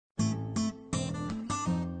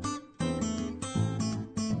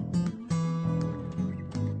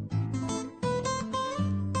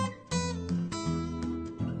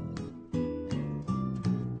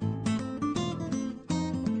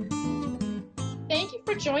Thank you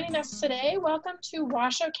for joining us today. Welcome to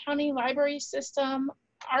Washoe County Library System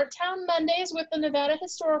Art Town Mondays with the Nevada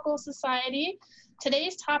Historical Society.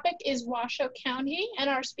 Today's topic is Washoe County, and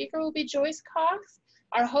our speaker will be Joyce Cox.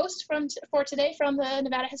 Our host for today from the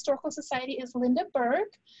Nevada Historical Society is Linda Berg.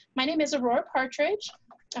 My name is Aurora Partridge.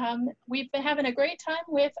 We've been having a great time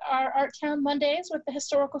with our Art Town Mondays with the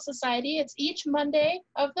Historical Society. It's each Monday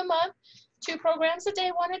of the month, 2 programs a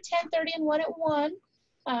day, one at 10:30 and one at 1.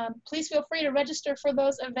 Please feel free to register for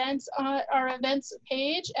those events on our events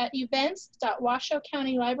page at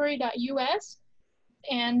events.washoecountylibrary.us.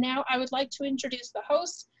 And now I would like to introduce the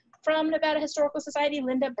host from Nevada Historical Society,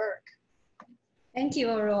 Linda Berg. Thank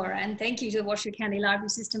you, Aurora, and thank you to the Washoe County Library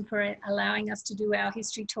System for allowing us to do our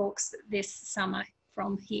history talks this summer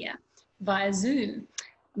from here via Zoom.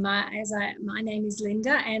 My name is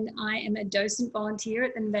Linda, and I am a docent volunteer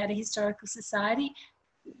at the Nevada Historical Society,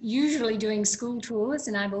 usually doing school tours,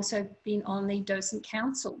 and I've also been on the docent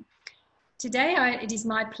council. Today, it is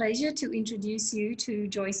my pleasure to introduce you to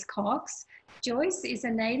Joyce Cox. Joyce is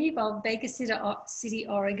a native of Baker City,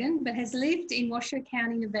 Oregon, but has lived in Washoe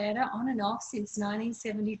County, Nevada on and off since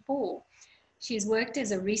 1974. She has worked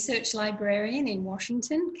as a research librarian in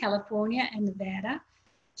Washington, California, and Nevada.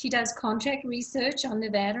 She does contract research on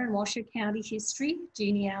Nevada and Washoe County history,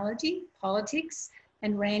 genealogy, politics,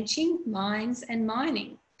 and ranching, mines, and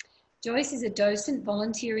mining. Joyce is a docent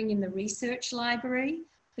volunteering in the research library,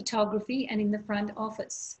 photography, and in the front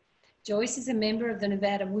office. Joyce is a member of the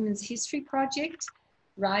Nevada Women's History Project,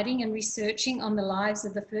 writing and researching on the lives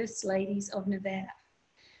of the First Ladies of Nevada.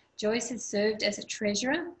 Joyce has served as a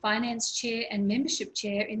treasurer, finance chair, and membership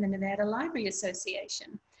chair in the Nevada Library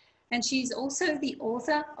Association. And she's also the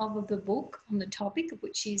author of the book on the topic of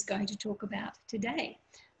which she's going to talk about today.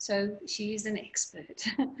 So she is an expert.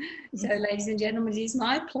 So ladies and gentlemen, it is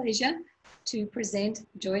my pleasure to present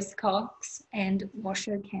Joyce Cox and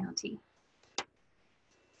Washoe County.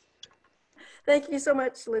 Thank you so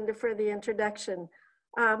much, Linda, for the introduction.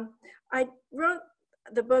 I wrote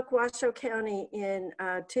the book Washoe County in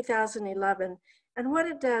 2011, and what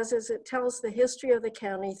it does is it tells the history of the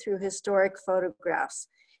county through historic photographs.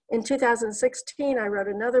 In 2016, I wrote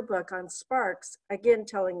another book on Sparks, again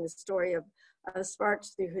telling the story of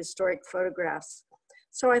Sparks through historic photographs.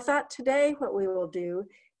 So I thought today what we will do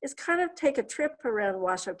is kind of take a trip around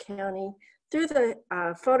Washoe County through the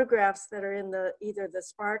photographs that are in either the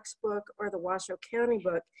Sparks book or the Washoe County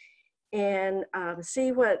book, and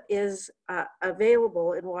see what is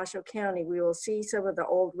available in Washoe County. We will see some of the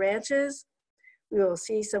old ranches. We will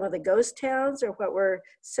see some of the ghost towns, or what were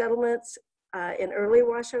settlements in early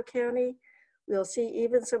Washoe County. We'll see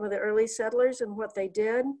even some of the early settlers and what they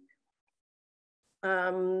did.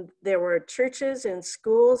 There were churches and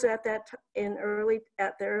schools at the early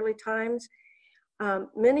times.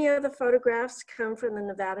 Many of the photographs come from the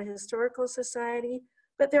Nevada Historical Society,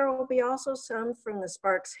 but there will be also some from the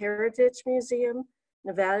Sparks Heritage Museum,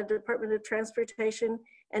 Nevada Department of Transportation,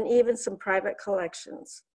 and even some private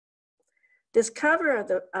collections. This cover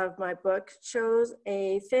of my book shows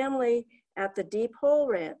a family at the Deep Hole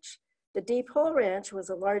Ranch. The Deep Hole Ranch was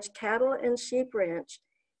a large cattle and sheep ranch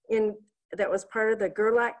that was part of the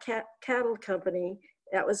Gerlach Cattle Company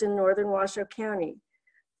that was in northern Washoe County.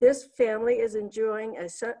 This family is enjoying a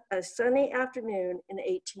sunny afternoon in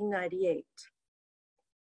 1898.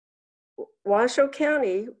 Washoe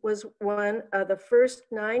County was one of the first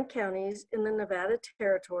 9 counties in the Nevada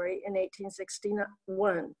Territory in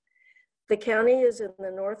 1861. The county is in the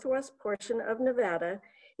northwest portion of Nevada.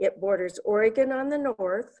 It borders Oregon on the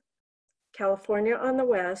north, California on the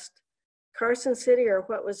west, Carson City, or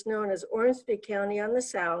what was known as Ormsby County, on the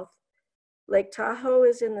south. Lake Tahoe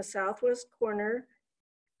is in the southwest corner.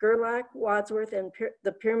 Gerlach, Wadsworth, and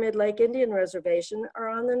the Pyramid Lake Indian Reservation are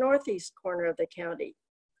on the northeast corner of the county.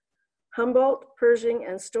 Humboldt, Pershing,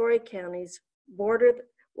 and Story counties bordered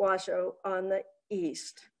Washoe on the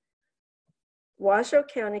east. Washoe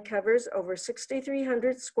County covers over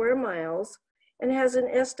 6,300 square miles and has an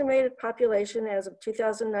estimated population as of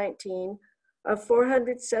 2019 of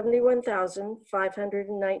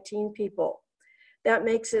 471,519 people. That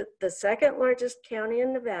makes it the 2nd largest county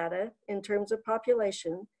in Nevada in terms of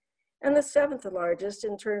population and the 7th largest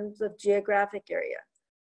in terms of geographic area.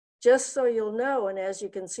 Just so you'll know, and as you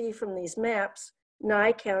can see from these maps,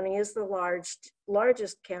 Nye County is the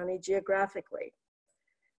largest county geographically.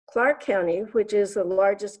 Clark County, which is the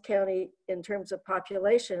largest county in terms of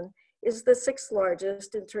population, is the 6th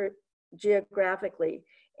largest geographically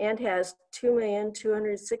and has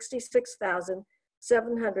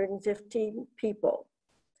 2,266,715 people.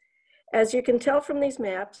 As you can tell from these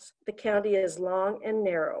maps, the county is long and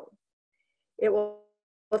narrow. It will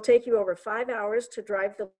take you over 5 hours to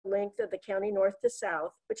drive the length of the county north to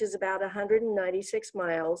south, which is about 196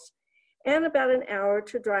 miles, and about an hour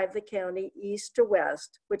to drive the county east to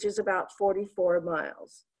west, which is about 44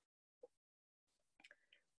 miles.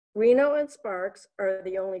 Reno and Sparks are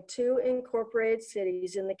the only two incorporated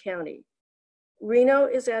cities in the county. Reno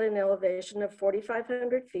is at an elevation of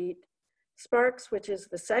 4,500 feet. Sparks, which is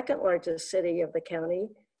the second largest city of the county,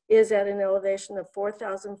 is at an elevation of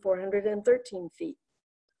 4,413 feet.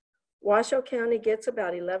 Washoe County gets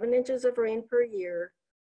about 11 inches of rain per year,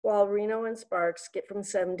 while Reno and Sparks get from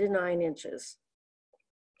 7 to 9 inches.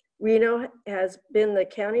 Reno has been the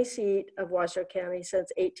county seat of Washoe County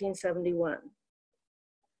since 1871.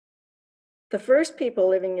 The first people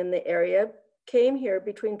living in the area came here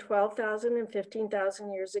between 12,000 and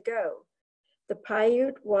 15,000 years ago. The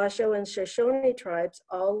Paiute, Washoe, and Shoshone tribes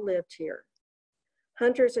all lived here.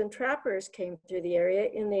 Hunters and trappers came through the area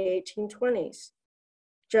in the 1820s.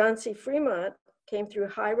 John C. Fremont came through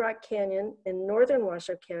High Rock Canyon in northern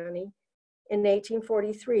Washoe County in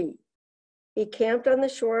 1843. He camped on the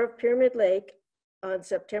shore of Pyramid Lake on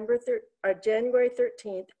January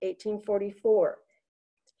 13th, 1844.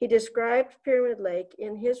 He described Pyramid Lake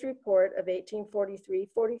in his report of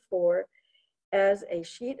 1843-44 as a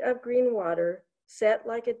sheet of green water set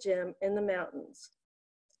like a gem in the mountains.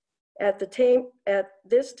 At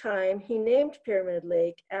this time, he named Pyramid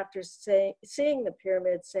Lake after seeing the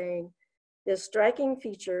pyramid, saying, "This striking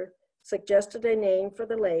feature suggested a name for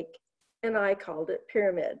the lake, and I called it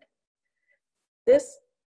Pyramid."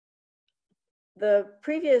 The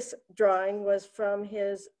previous drawing was from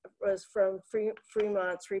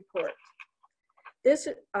Fremont's report. This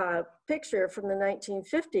picture from the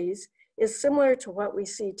 1950s is similar to what we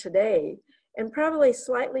see today, and probably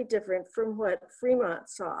slightly different from what Fremont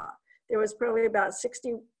saw. There was probably about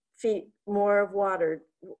 60 feet more of water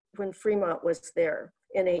when Fremont was there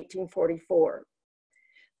in 1844.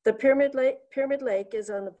 The Pyramid Lake is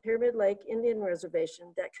on the Pyramid Lake Indian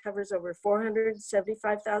Reservation that covers over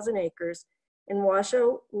 475,000 acres in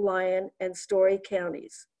Washoe, Lyon, and Story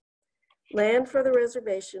counties. Land for the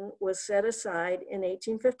reservation was set aside in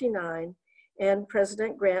 1859, and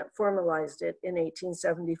President Grant formalized it in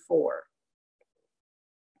 1874.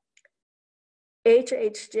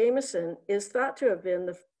 H.H. Jameson is thought to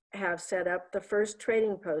have set up the first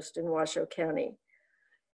trading post in Washoe County.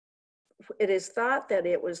 It is thought that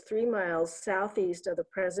it was 3 miles southeast of the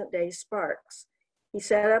present-day Sparks. He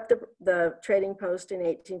set up the trading post in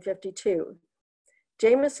 1852.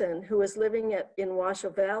 Jameson, who was living in Washoe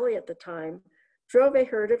Valley at the time, drove a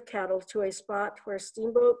herd of cattle to a spot where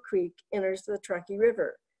Steamboat Creek enters the Truckee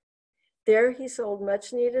River. There he sold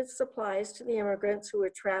much-needed supplies to the immigrants who were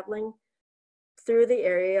traveling through the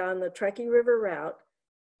area on the Truckee River route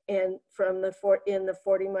and in the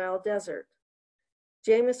 40-mile desert.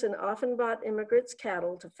 Jameson often bought immigrants'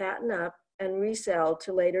 cattle to fatten up and resell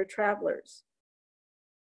to later travelers.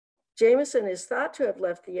 Jameson is thought to have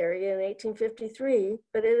left the area in 1853,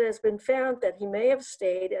 but it has been found that he may have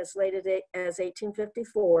stayed as late as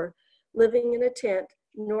 1854, living in a tent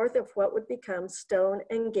north of what would become Stone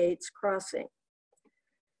and Gates Crossing.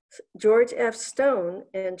 George F. Stone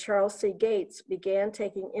and Charles C. Gates began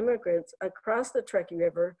taking immigrants across the Truckee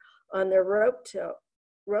River on their rope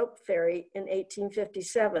ferry in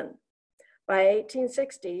 1857. By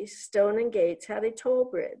 1860, Stone and Gates had a toll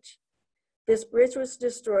bridge. This bridge was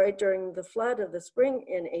destroyed during the flood of the spring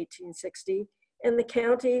in 1860, and the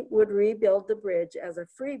county would rebuild the bridge as a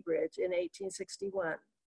free bridge in 1861.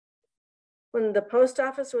 When the post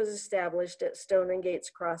office was established at Stone and Gates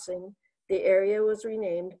Crossing, the area was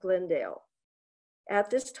renamed Glendale. At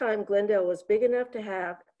this time, Glendale was big enough to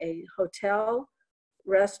have a hotel,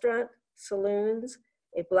 restaurant, saloons,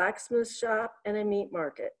 a blacksmith shop, and a meat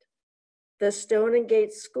market. The Stone and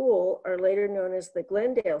Gates School, or later known as the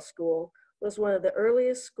Glendale School, was one of the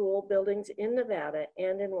earliest school buildings in Nevada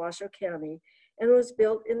and in Washoe County, and was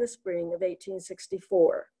built in the spring of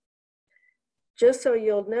 1864. Just so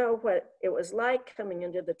you'll know what it was like coming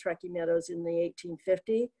into the Truckee Meadows in the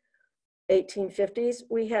 1850s,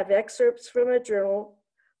 we have excerpts from a journal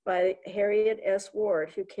by Harriet S. Ward,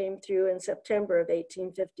 who came through in September of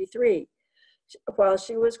 1853. While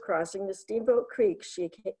she was crossing the Steamboat Creek,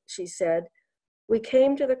 she said, "We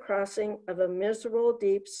came to the crossing of a miserable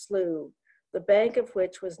deep slough, the bank of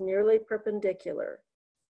which was nearly perpendicular.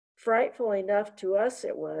 Frightful enough to us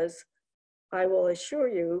it was, I will assure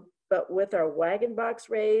you, but with our wagon box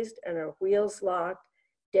raised and our wheels locked,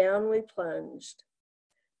 down we plunged."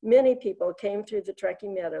 Many people came through the Truckee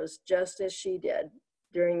Meadows just as she did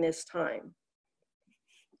during this time.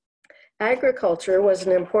 Agriculture was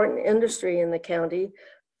an important industry in the county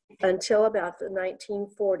until about the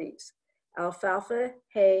 1940s. Alfalfa,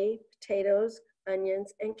 hay, potatoes,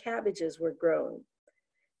 onions, and cabbages were grown.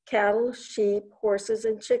 Cattle, sheep, horses,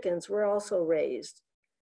 and chickens were also raised.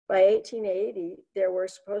 By 1880, there were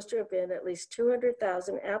supposed to have been at least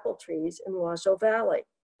 200,000 apple trees in Washoe Valley.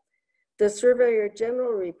 The Surveyor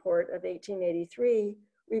General Report of 1883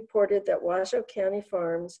 reported that Washoe County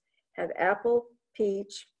farms had apple,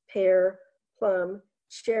 peach, pear, plum,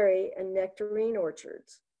 cherry, and nectarine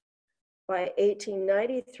orchards. By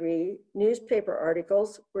 1893, newspaper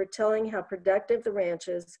articles were telling how productive the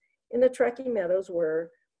ranches in the Truckee Meadows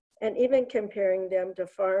were, and even comparing them to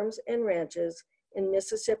farms and ranches in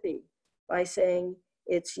Mississippi by saying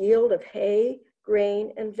its yield of hay,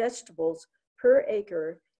 grain, and vegetables per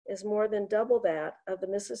acre is more than double that of the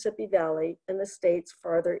Mississippi Valley and the states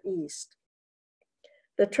farther east.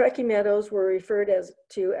 The Truckee Meadows were referred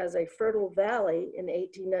to as a fertile valley in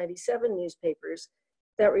 1897 newspapers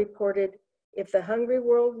that reported, if the hungry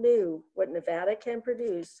world knew what Nevada can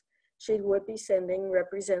produce, she would be sending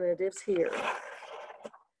representatives here.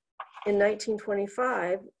 In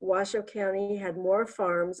 1925, Washoe County had more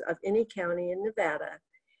farms of any county in Nevada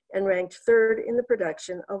and ranked third in the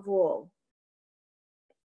production of wool.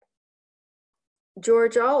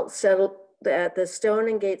 George Alt settled at the Stone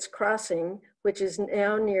and Gates Crossing, which is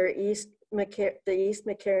now near the East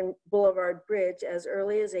McCarran Boulevard Bridge, as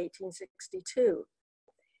early as 1862.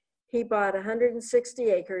 He bought 160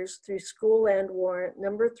 acres through School Land Warrant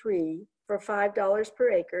Number 3 for $5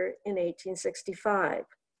 per acre in 1865.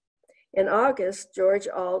 In August, George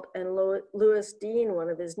Alt and Louis Dean, one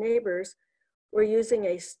of his neighbors, were using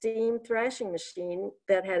a steam thrashing machine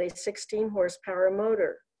that had a 16 horsepower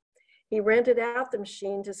motor. He rented out the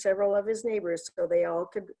machine to several of his neighbors so they all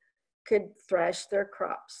could thrash their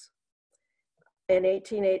crops. In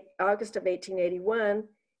August of 1881,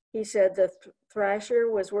 he said the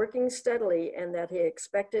thrasher was working steadily and that he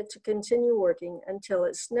expected to continue working until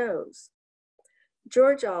it snows.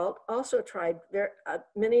 George Alt also tried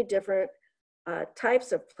many different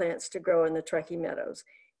types of plants to grow in the Truckee Meadows,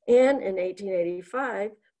 and in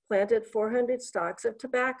 1885 planted 400 stalks of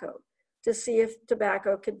tobacco to see if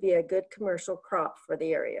tobacco could be a good commercial crop for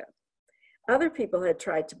the area. Other people had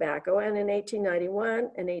tried tobacco, and in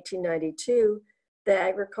 1891 and 1892, the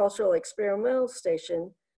Agricultural Experimental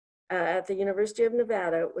Station at the University of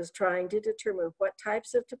Nevada was trying to determine what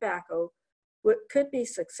types of tobacco could be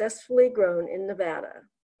successfully grown in Nevada.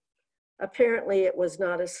 Apparently, it was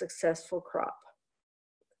not a successful crop.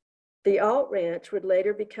 The Alt Ranch would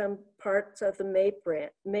later become parts of the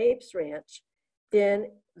Mapes Ranch,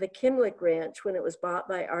 then the Kimlick Ranch when it was bought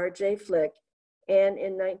by R.J. Flick, and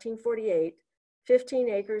in 1948, 15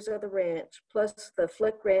 acres of the ranch, plus the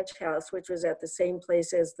Flick Ranch House, which was at the same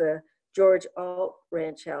place as the George Alt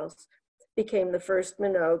Ranch House, became the first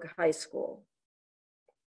Minogue High School.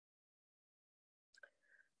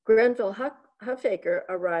 Grenville Huffaker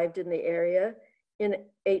arrived in the area in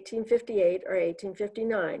 1858 or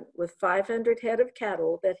 1859 with 500 head of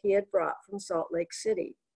cattle that he had brought from Salt Lake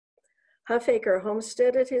City. Huffaker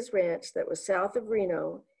homesteaded his ranch that was south of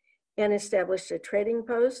Reno and established a trading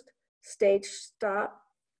post, stage stop,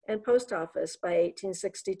 and post office by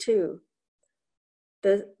 1862.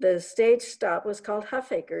 The stage stop was called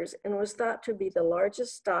Huffaker's and was thought to be the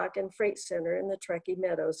largest stock and freight center in the Truckee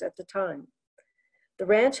Meadows at the time. The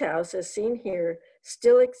ranch house, as seen here,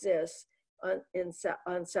 still exists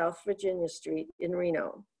on South Virginia Street in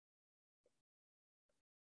Reno.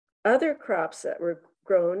 Other crops that were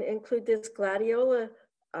grown include this gladiola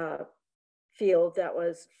field that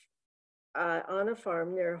was on a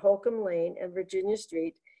farm near Holcomb Lane and Virginia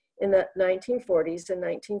Street in the 1940s and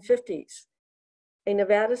 1950s. A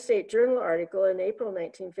Nevada State Journal article in April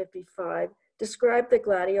 1955 described the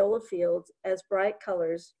gladiola fields as bright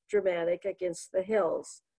colors dramatic against the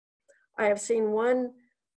hills. I have seen one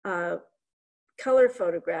color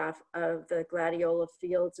photograph of the gladiola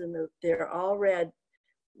fields, and they're all red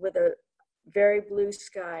with a very blue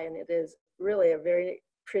sky, and it is really a very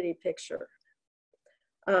pretty picture.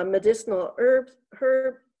 Medicinal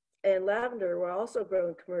herb and lavender were also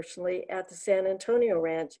grown commercially at the San Antonio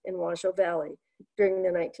Ranch in Washoe Valley during the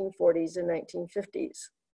 1940s and 1950s.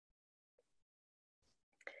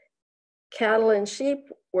 Cattle and sheep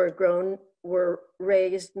were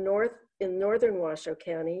raised in northern Washoe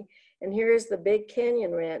County, and here is the Big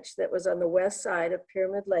Canyon Ranch that was on the west side of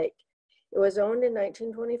Pyramid Lake. It was owned in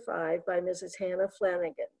 1925 by Mrs. Hannah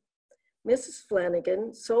Flanagan. Mrs.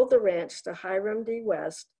 Flanagan sold the ranch to Hiram D.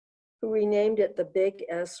 West, who renamed it the Big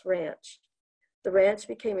S Ranch. The ranch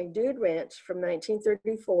became a dude ranch from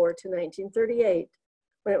 1934 to 1938,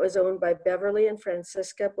 when it was owned by Beverly and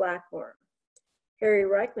Francisca Blackmore. Harry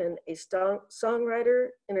Reichman, a songwriter,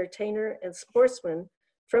 entertainer, and sportsman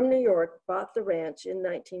from New York, bought the ranch in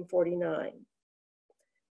 1949.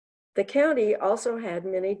 The county also had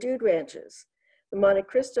many dude ranches. The Monte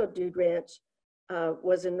Cristo Dude Ranch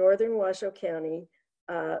was in northern Washoe County,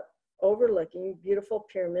 overlooking beautiful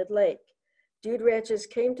Pyramid Lake. Dude ranches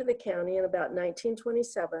came to the county in about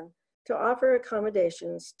 1927 to offer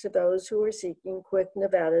accommodations to those who were seeking quick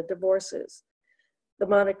Nevada divorces. The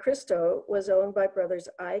Monte Cristo was owned by brothers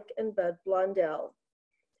Ike and Bud Blondell,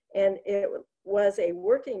 and it was a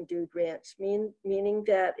working dude ranch, meaning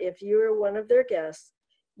that if you were one of their guests,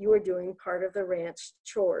 you were doing part of the ranch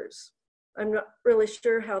chores. I'm not really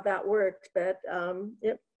sure how that worked, but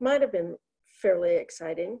it might have been fairly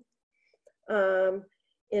exciting.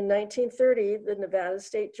 In 1930, the Nevada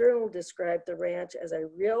State Journal described the ranch as a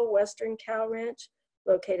real Western cow ranch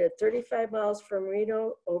located 35 miles from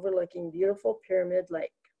Reno, overlooking beautiful Pyramid Lake.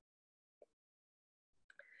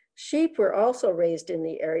 Sheep were also raised in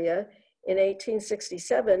the area. In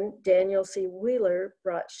 1867, Daniel C. Wheeler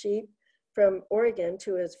brought sheep from Oregon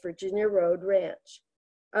to his Virginia Road Ranch.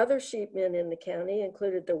 Other sheepmen in the county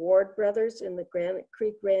included the Ward brothers in the Granite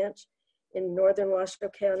Creek Ranch in northern Washoe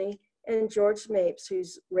County, and George Mapes,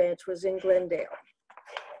 whose ranch was in Glendale.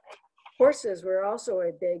 Horses were also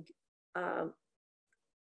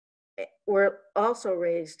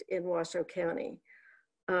raised in Washoe County.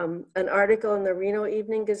 An article in the Reno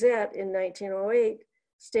Evening Gazette in 1908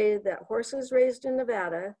 stated that horses raised in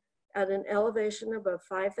Nevada at an elevation above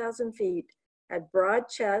 5,000 feet had broad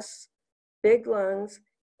chests, big lungs,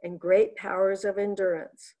 and great powers of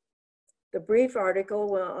endurance. The brief article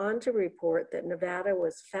went on to report that Nevada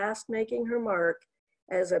was fast making her mark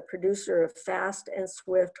as a producer of fast and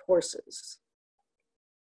swift horses.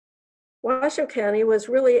 Washoe County was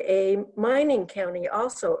really a mining county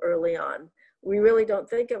also early on. We really don't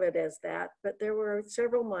think of it as that, but there were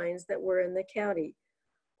several mines that were in the county.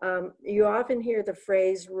 You often hear the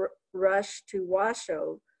phrase rush to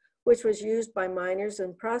Washoe, which was used by miners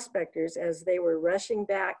and prospectors as they were rushing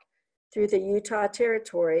back through the Utah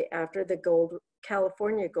Territory after the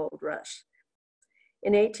California gold rush.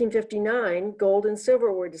 In 1859, gold and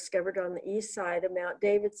silver were discovered on the east side of Mount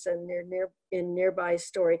Davidson in nearby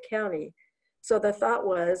Story County. So the thought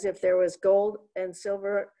was, if there was gold and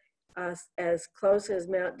silver as close as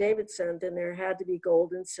Mount Davidson, then there had to be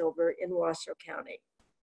gold and silver in Washoe County.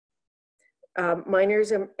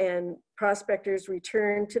 Miners and prospectors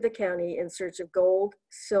returned to the county in search of gold,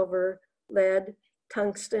 silver, lead,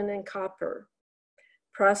 tungsten, and copper.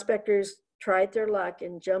 Prospectors tried their luck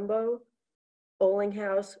in Jumbo,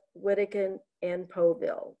 Olinghouse, Whittican, and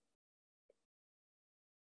Powville.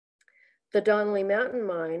 The Donnelly Mountain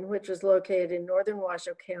Mine, which was located in northern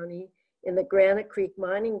Washoe County in the Granite Creek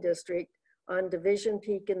Mining District on Division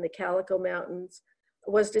Peak in the Calico Mountains,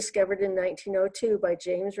 was discovered in 1902 by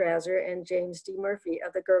James Razor and James D. Murphy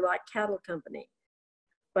of the Gerlach Cattle Company.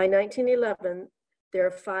 By 1911, their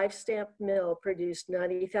 5-stamp mill produced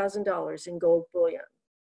 $90,000 in gold bullion.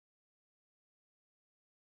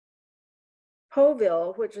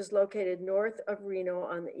 Powville, which was located north of Reno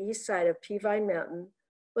on the east side of Peavine Mountain,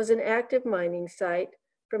 was an active mining site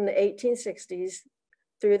from the 1860s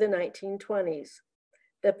through the 1920s.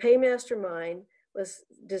 The Paymaster Mine was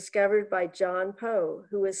discovered by John Poe,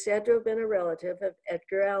 who is said to have been a relative of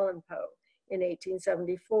Edgar Allan Poe in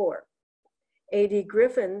 1874. A.D.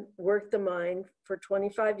 Griffin worked the mine for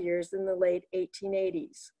 25 years in the late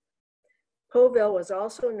 1880s. Powville was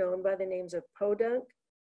also known by the names of Podunk,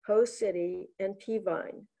 Poe City, and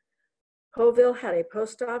Peavine. Powville had a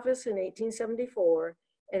post office in 1874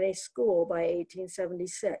 and a school by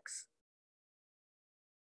 1876.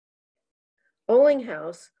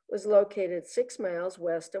 Olinghouse was located 6 miles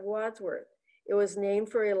west of Wadsworth. It was named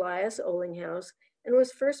for Elias Olinghouse and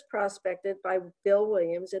was first prospected by Bill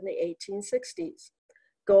Williams in the 1860s.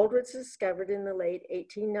 Gold was discovered in the late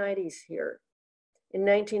 1890s here. In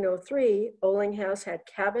 1903, Olinghouse had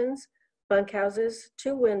cabins, bunkhouses,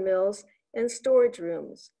 2 windmills, and storage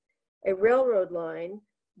rooms. A railroad line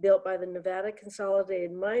built by the Nevada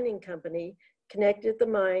Consolidated Mining Company connected the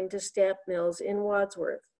mine to stamp mills in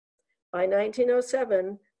Wadsworth. By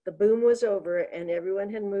 1907, the boom was over and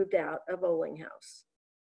everyone had moved out of Olinghouse.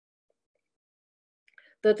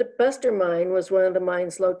 The Buster Mine was one of the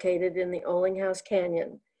mines located in the Olinghouse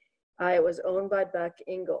Canyon. It was owned by Buck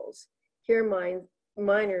Ingalls. Here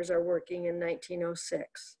miners are working in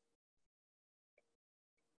 1906.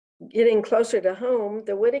 Getting closer to home,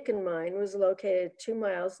 the Whittican Mine was located 2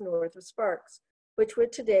 miles north of Sparks, which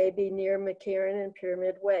would today be near McCarran and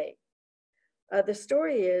Pyramid Way. The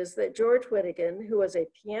story is that George Whittigan, who was a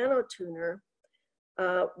piano tuner,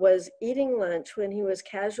 was eating lunch when he was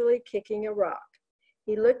casually kicking a rock.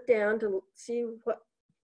 He looked down to see what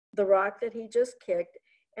the rock that he just kicked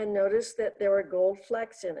and noticed that there were gold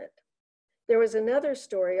flecks in it. There was another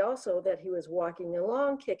story also that he was walking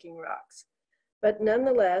along kicking rocks, but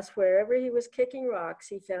nonetheless, wherever he was kicking rocks,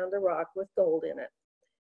 he found a rock with gold in it.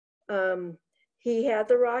 He had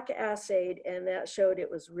the rock assayed, and that showed it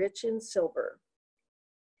was rich in silver.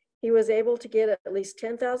 He was able to get at least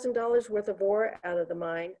 $10,000 worth of ore out of the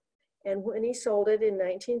mine, and when he sold it in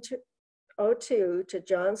 1902 to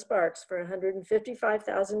John Sparks for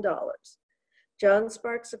 $155,000. John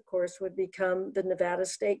Sparks, of course, would become the Nevada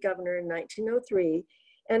state governor in 1903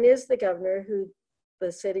 and is the governor who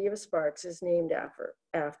the city of Sparks is named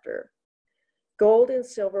after. Gold and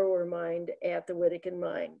silver were mined at the Whittican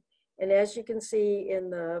mine. And as you can see in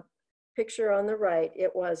the picture on the right,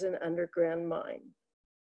 it was an underground mine.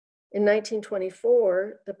 In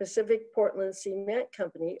 1924, the Pacific Portland Cement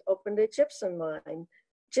Company opened a gypsum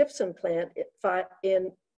plant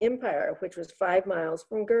in Empire, which was 5 miles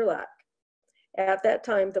from Gerlach. At that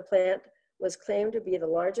time, the plant was claimed to be the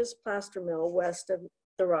largest plaster mill west of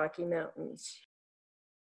the Rocky Mountains.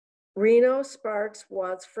 Reno, Sparks,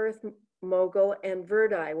 Wadsworth, Mogul, and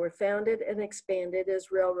Verdi were founded and expanded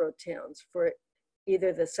as railroad towns for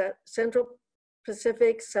either the Central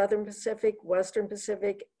Pacific, Southern Pacific, Western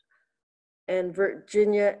Pacific, and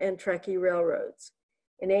Virginia and Truckee railroads.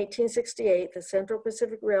 In 1868, the Central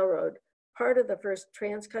Pacific Railroad, part of the first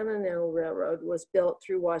transcontinental railroad, was built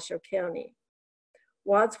through Washoe County.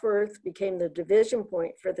 Wadsworth became the division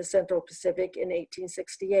point for the Central Pacific in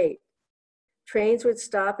 1868. Trains would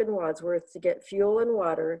stop in Wadsworth to get fuel and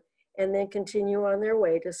water and then continue on their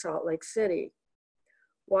way to Salt Lake City.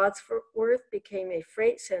 Wadsworth became a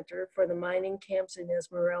freight center for the mining camps in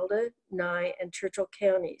Esmeralda, Nye, and Churchill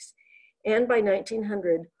counties. And by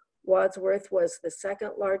 1900, Wadsworth was the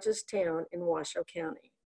second largest town in Washoe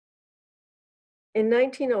County. In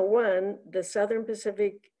 1901, the Southern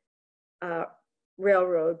Pacific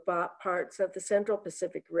Railroad bought parts of the Central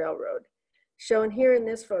Pacific Railroad. Shown here in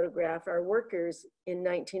this photograph are workers in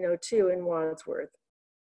 1902 in Wadsworth.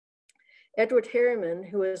 Edward Harriman,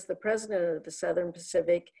 who is the president of the Southern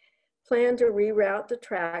Pacific, planned to reroute the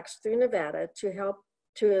tracks through Nevada to help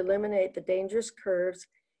to eliminate the dangerous curves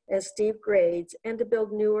and steep grades and to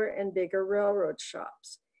build newer and bigger railroad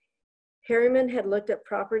shops. Harriman had looked at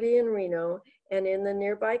property in Reno and in the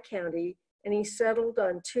nearby county, and he settled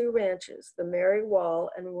on 2 ranches, the Mary Wall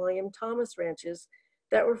and William Thomas ranches,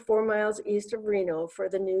 that were 4 miles east of Reno for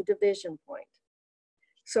the new division point.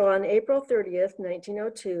 So on April 30th,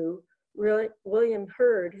 1902, William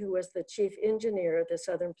Hurd, who was the chief engineer of the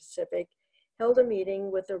Southern Pacific, held a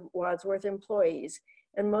meeting with the Wadsworth employees,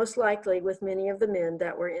 and most likely with many of the men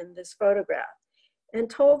that were in this photograph, and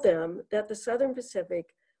told them that the Southern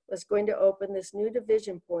Pacific was going to open this new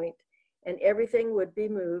division point and everything would be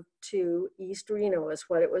moved to East Reno, is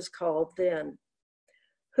what it was called then.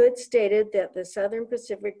 Hood stated that the Southern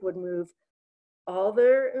Pacific would move all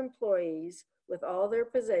their employees with all their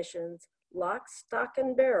possessions, lock, stock,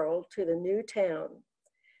 and barrel to the new town.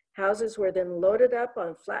 Houses were then loaded up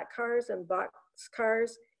on flat cars and box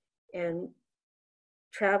cars and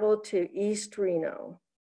traveled to East Reno.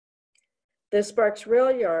 The Sparks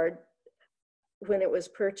Rail Yard, when it was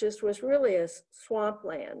purchased, was really a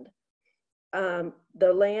swampland.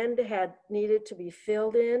 The land had needed to be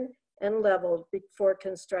filled in and leveled before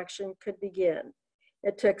construction could begin.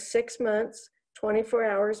 It took 6 months, 24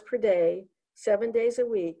 hours per day, 7 days a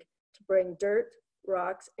week to bring dirt,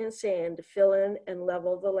 rocks, and sand to fill in and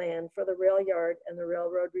level the land for the rail yard and the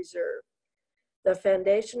railroad reserve. The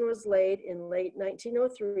foundation was laid in late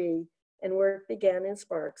 1903 and work began in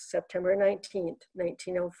Sparks September 19th,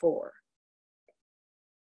 1904.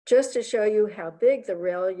 Just to show you how big the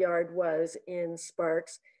rail yard was in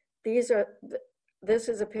Sparks, this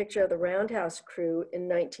is a picture of the Roundhouse crew in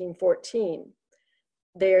 1914.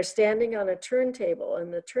 They are standing on a turntable,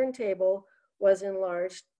 and the turntable was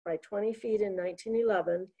enlarged by 20 feet in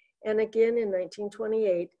 1911 and again in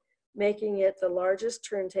 1928, making it the largest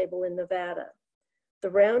turntable in Nevada. The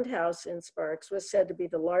Roundhouse in Sparks was said to be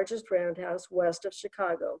the largest roundhouse west of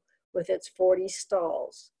Chicago, with its 40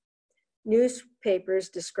 stalls. Newspapers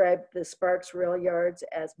described the Sparks rail yards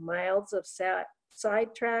as miles of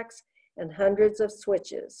side tracks and hundreds of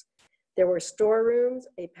switches. There were storerooms,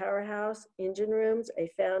 a powerhouse, engine rooms,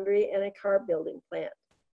 a foundry, and a car building plant.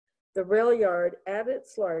 The rail yard at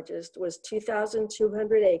its largest was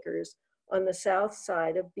 2,200 acres on the south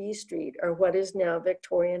side of B Street, or what is now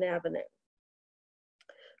Victorian Avenue.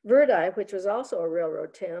 Verdi, which was also a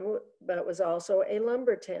railroad town, but was also a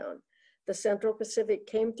lumber town. the Central Pacific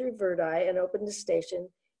came through Verdi and opened a station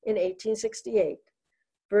in 1868.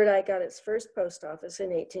 Verdi got its first post office in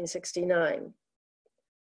 1869.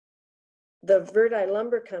 The Verdi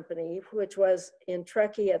Lumber Company, which was in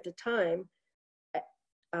Truckee at the time,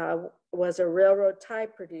 was a railroad tie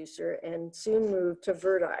producer and soon moved to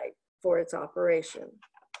Verdi for its operation.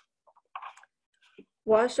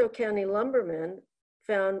 Washoe County lumbermen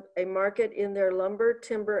found a market in their lumber,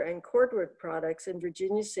 timber, and cordwood products in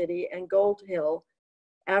Virginia City and Gold Hill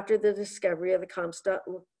after the discovery of the Comstock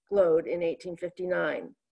lode in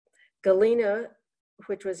 1859. Galena,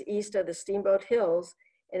 which was east of the Steamboat Hills,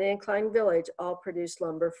 and Incline Village all produced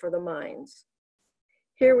lumber for the mines.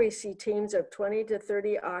 Here we see teams of 20 to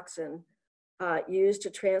 30 oxen used to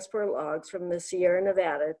transport logs from the Sierra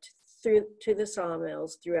Nevada to the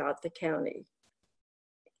sawmills throughout the county.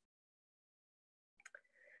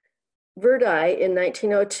 Verdi in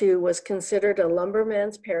 1902 was considered a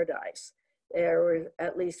lumberman's paradise. There were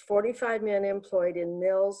at least 45 men employed in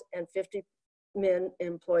mills and 50 men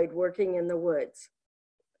employed working in the woods.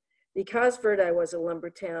 Because Verdi was a lumber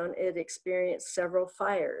town, it experienced several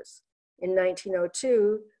fires. In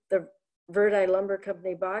 1902, the Verdi Lumber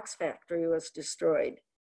Company box factory was destroyed.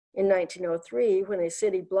 In 1903, when a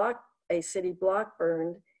city block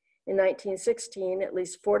burned, in 1916, at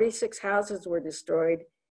least 46 houses were destroyed,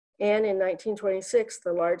 and in 1926,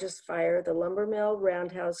 the largest fire, the lumber mill,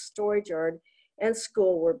 roundhouse, storage yard, and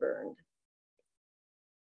school were burned.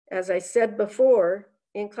 As I said before,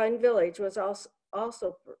 Incline Village was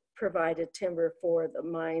also provided timber for the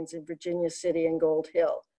mines in Virginia City and Gold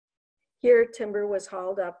Hill. Here, timber was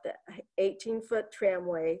hauled up the 18-foot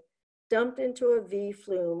tramway, dumped into a V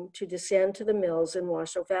flume to descend to the mills in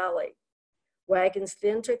Washoe Valley. Wagons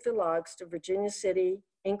then took the logs to Virginia City.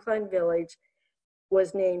 Incline Village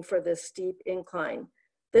was named for the steep incline.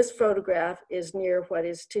 This photograph is near what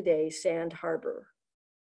is today Sand Harbor.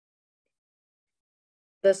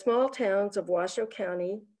 The small towns of Washoe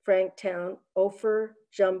County, Franktown, Ophir,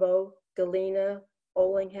 Jumbo, Galena,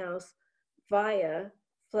 Olinghouse, Via,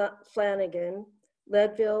 Flanagan,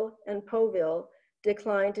 Leadville, and Poville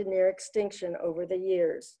declined to near extinction over the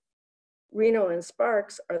years. Reno and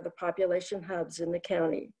Sparks are the population hubs in the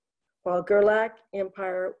county, while Gerlach,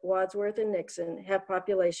 Empire, Wadsworth, and Nixon have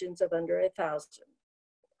populations of under 1,000.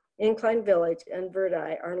 Incline Village and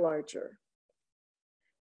Verdi are larger.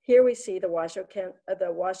 Here we see the Washoe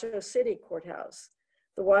City Courthouse.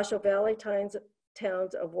 The Washoe Valley towns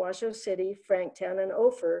of Washoe City, Franktown, and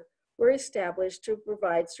Ophir were established to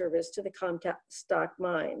provide service to the Comstock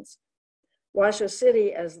mines. Washoe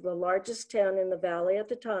City, as the largest town in the valley at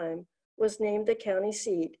the time, was named the county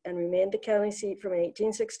seat and remained the county seat from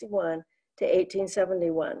 1861 to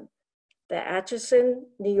 1871. The Atchison,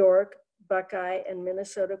 New York, Buckeye, and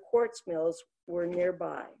Minnesota quartz mills were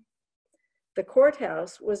nearby. The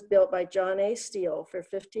courthouse was built by John A. Steele for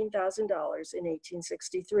 $15,000 in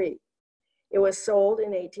 1863. It was sold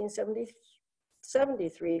in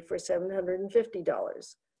 1873 for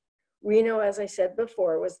 $750. Reno, as I said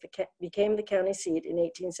before, became the county seat in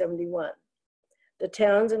 1871. The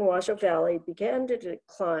towns in Washoe Valley began to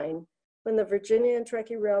decline when the Virginia and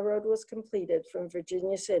Truckee Railroad was completed from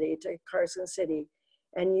Virginia City to Carson City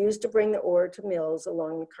and used to bring the ore to mills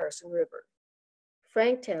along the Carson River.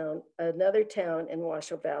 Franktown, another town in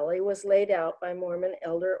Washoe Valley, was laid out by Mormon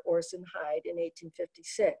elder Orson Hyde in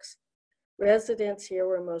 1856. Residents here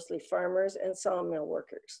were mostly farmers and sawmill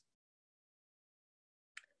workers.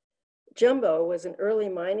 Jumbo was an early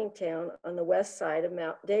mining town on the west side of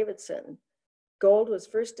Mount Davidson. Gold was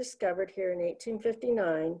first discovered here in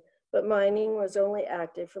 1859, but mining was only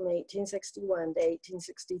active from 1861 to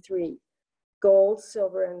 1863. Gold,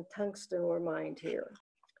 silver, and tungsten were mined here.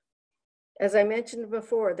 As I mentioned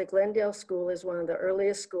before, the Glendale School is one of the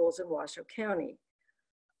earliest schools in Washoe County.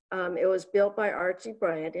 It was built by Archie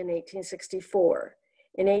Bryant in 1864.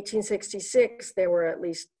 In 1866, there were at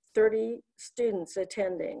least 30 students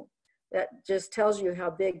attending. That just tells you how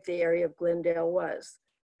big the area of Glendale was.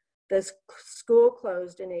 The school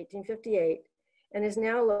closed in 1858 and is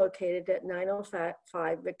now located at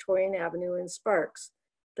 905 Victorian Avenue in Sparks.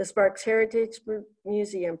 The Sparks Heritage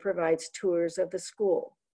Museum provides tours of the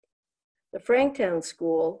school. The Franktown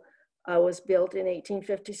School was built in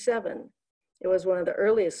 1857. It was one of the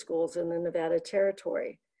earliest schools in the Nevada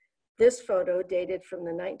Territory. This photo, dated from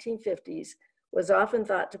the 1950s, was often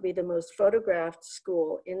thought to be the most photographed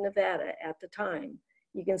school in Nevada at the time.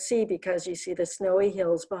 You can see because you see the snowy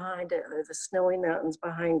hills behind it, or the snowy mountains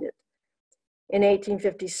behind it. In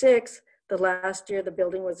 1856, the last year the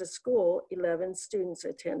building was a school, 11 students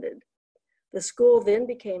attended. The school then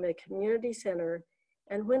became a community center,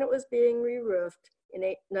 and when it was being re-roofed, in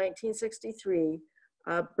 1963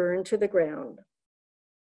 burned to the ground.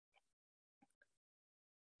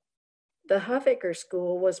 The Huffaker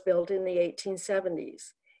School was built in the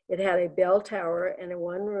 1870s. It had a bell tower and a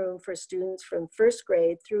one room for students from first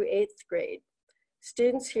grade through 8th grade.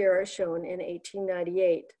 Students here are shown in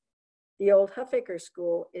 1898. The old Huffaker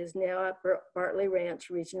School is now at Bartley Ranch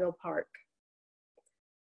Regional Park.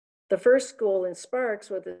 The first school in Sparks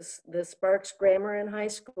was the Sparks Grammar and High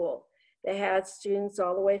School. They had students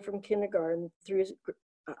all the way from kindergarten through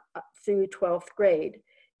 12th grade.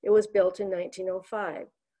 It was built in 1905.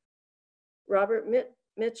 Robert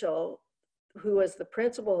Mitchell, who was the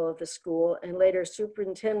principal of the school and later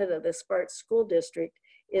superintendent of the Sparks School District,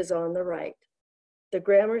 is on the right. The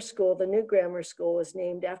grammar school, the new grammar school, was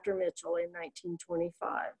named after Mitchell in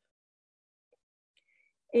 1925.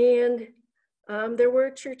 And there were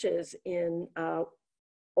churches in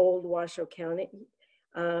old Washoe County,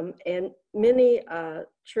 and many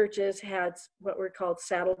churches had what were called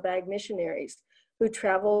saddlebag missionaries who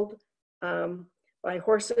traveled by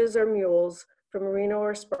horses or mules from Reno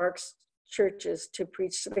or Sparks churches to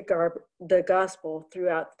preach the gospel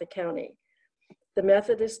throughout the county. The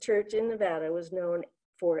Methodist Church in Nevada was known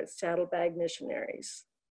for its saddlebag missionaries.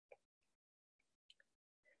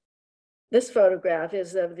 This photograph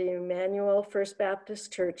is of the Emmanuel First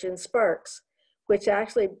Baptist Church in Sparks, which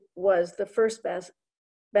actually was the First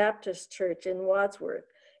Baptist Church in Wadsworth.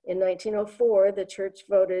 In 1904, the church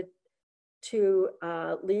voted to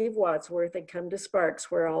leave Wadsworth and come to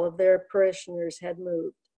Sparks, where all of their parishioners had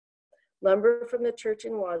moved. Lumber from the church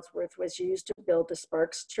in Wadsworth was used to build the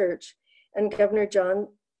Sparks Church, and Governor John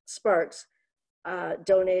Sparks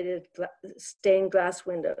donated stained glass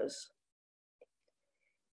windows.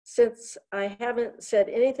 Since I haven't said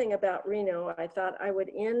anything about Reno, I thought I would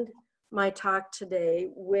end my talk today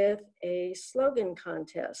with a slogan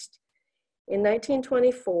contest. In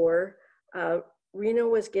 1924, Reno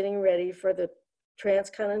was getting ready for the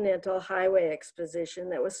Transcontinental Highway Exposition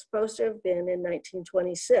that was supposed to have been in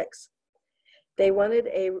 1926. They wanted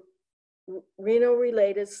a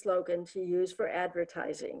Reno-related slogan to use for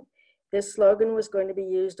advertising. This slogan was going to be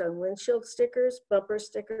used on windshield stickers, bumper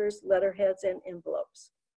stickers, letterheads, and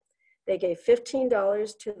envelopes. They gave $15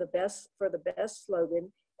 for the best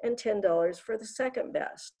slogan and $10 for the second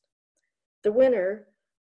best. The winner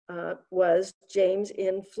was James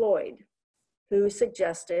N. Floyd, who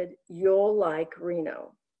suggested, "You'll like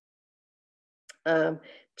Reno."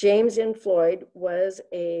 James N. Floyd was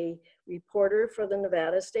a reporter for the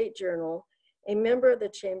Nevada State Journal, a member of the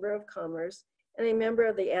Chamber of Commerce, and a member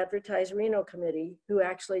of the Advertise Reno Committee, who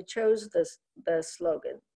actually chose the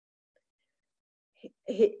slogan.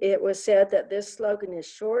 It was said that this slogan is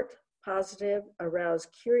short, positive, arouse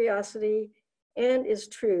curiosity, and is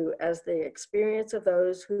true as the experience of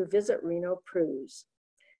those who visit Reno proves.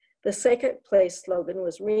 The second place slogan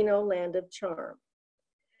was Reno, Land of Charm.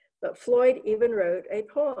 But Floyd even wrote a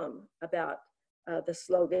poem about the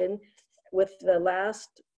slogan, with the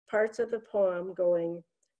last parts of the poem going,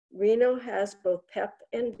 "Reno has both pep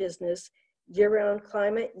and business, year-round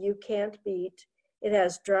climate you can't beat. It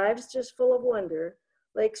has drives just full of wonder,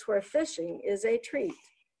 lakes where fishing is a treat.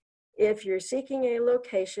 If you're seeking a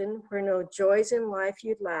location where no joys in life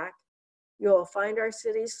you'd lack, you'll find our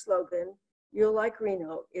city's slogan, 'You'll like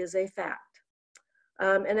Reno,' is a fact."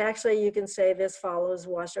 And actually you can say this follows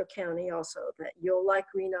Washoe County also, that you'll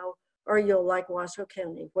like Reno or you'll like Washoe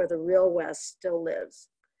County, where the real West still lives.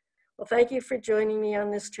 Well, thank you for joining me on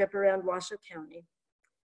this trip around Washoe County.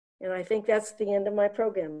 And I think that's the end of my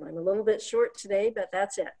program. I'm a little bit short today, but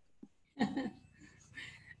that's it.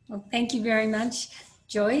 Well, thank you very much,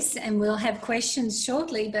 Joyce, and we'll have questions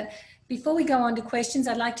shortly. But before we go on to questions,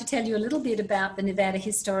 I'd like to tell you a little bit about the Nevada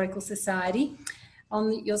Historical Society.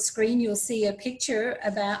 On your screen, you'll see a picture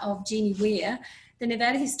of Jeannie Weir. The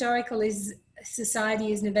Nevada Historical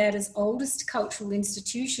Society is Nevada's oldest cultural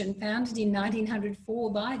institution, founded in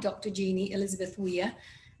 1904 by Dr. Jeannie Elizabeth Weir,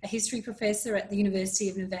 a history professor at the University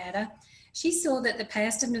of Nevada. She saw that the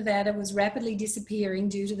past of Nevada was rapidly disappearing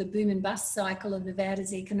due to the boom and bust cycle of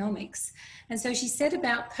Nevada's economics. And so she set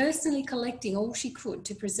about personally collecting all she could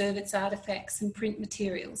to preserve its artifacts and print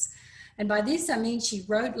materials. And by this, I mean she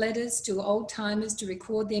wrote letters to old timers to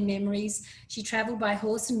record their memories. She traveled by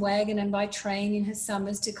horse and wagon and by train in her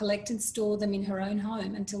summers to collect and store them in her own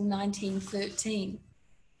home until 1913.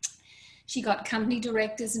 She got company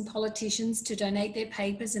directors and politicians to donate their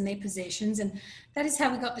papers and their possessions, and that is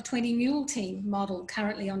how we got the 20 Mule Team model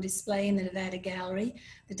currently on display in the Nevada Gallery,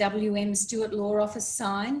 the W.M. Stewart Law Office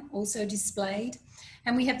sign also displayed,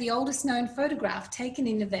 and we have the oldest known photograph taken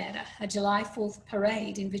in Nevada, a July 4th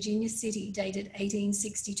parade in Virginia City dated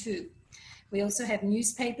 1862. We also have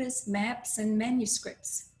newspapers, maps, and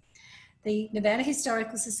manuscripts. The Nevada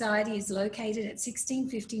Historical Society is located at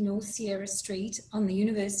 1650 North Sierra Street on the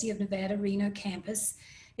University of Nevada, Reno campus.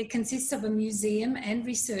 It consists of a museum and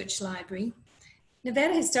research library.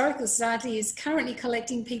 Nevada Historical Society is currently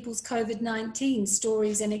collecting people's COVID-19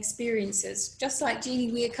 stories and experiences. Just like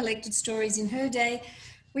Jeannie Weir collected stories in her day,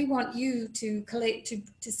 we want you to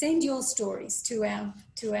send your stories to our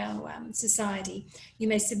society. You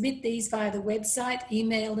may submit these via the website,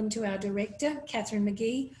 email them to our director, Catherine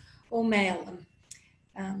McGee, or mail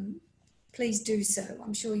them. Please do so.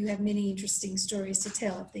 I'm sure you have many interesting stories to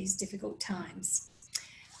tell of these difficult times.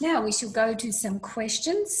 Now we shall go to some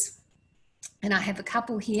questions. And I have a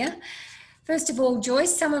couple here. First of all,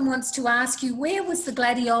 Joyce, someone wants to ask you, where was the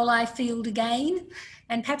gladioli field again?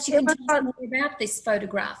 And perhaps you can tell us more about this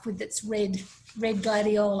photograph with its red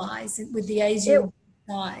gladiolis with the azure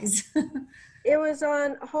eyes. It was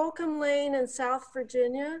on Holcomb Lane in South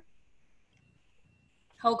Virginia.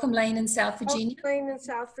 Holcomb Lane in South Virginia? Holcomb Lane in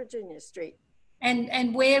South Virginia Street.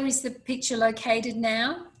 And where is the picture located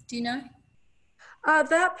now? Do you know?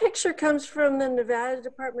 That picture comes from the Nevada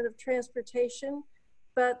Department of Transportation,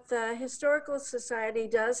 but the Historical Society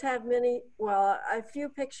does have a few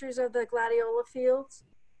pictures of the gladiola fields.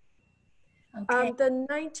 Okay. There's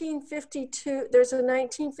a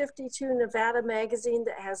 1952 Nevada magazine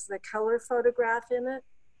that has the color photograph in it.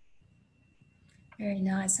 Very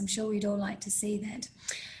nice. I'm sure we'd all like to see that.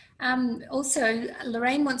 Also,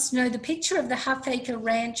 Lorraine wants to know the picture of the Halfacre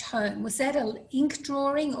Ranch home. Was that an ink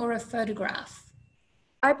drawing or a photograph?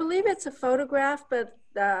 I believe it's a photograph, but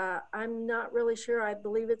I'm not really sure. I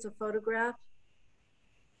believe it's a photograph.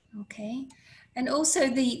 Okay. And also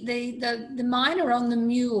the miner on the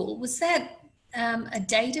mule, was that a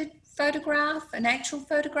dated photograph, an actual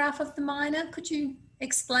photograph of the miner? Could you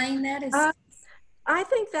explain that? I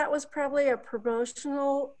think that was probably a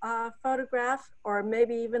promotional photograph, or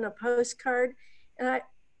maybe even a postcard. And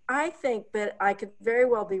I think, but I could very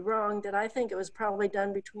well be wrong, that I think it was probably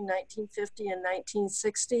done between 1950 and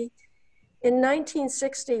 1960. In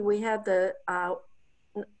 1960, we had the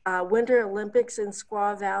Winter Olympics in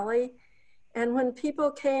Squaw Valley. And when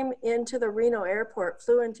people came into the Reno airport,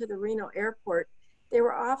 flew into the Reno airport, they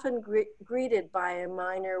were often greeted by a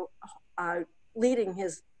miner leading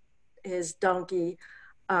his donkey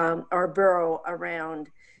or burro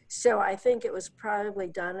around. So I think it was probably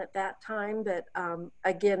done at that time, but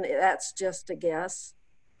again, that's just a guess.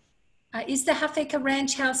 Is the Halfacre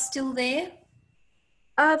Ranch house still there?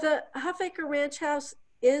 The Halfacre Ranch house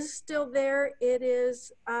is still there. It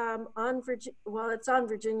is it's on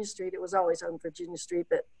Virginia Street. It was always on Virginia Street,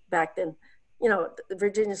 but back then,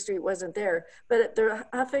 Virginia Street wasn't there. But the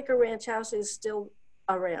Halfacre Ranch house is still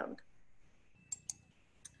around.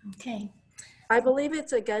 Okay. I believe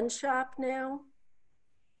it's a gun shop now.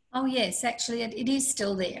 Oh yes, actually it is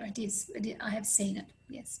still there. It is. I have seen it.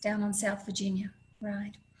 Yes, down on South Virginia.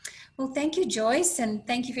 Right. Well, thank you, Joyce, and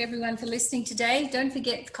thank you for everyone for listening today. Don't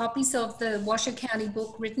forget, copies of the Washoe County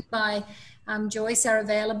book written by Joyce are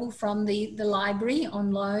available from the library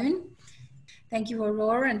on loan. Thank you,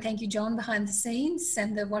 Aurora, and thank you, John, behind the scenes,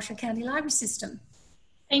 and the Washoe County Library System.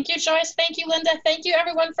 Thank you, Joyce. Thank you, Linda. Thank you,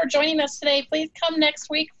 everyone, for joining us today. Please come next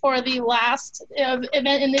week for the last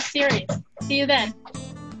event in this series. See you then.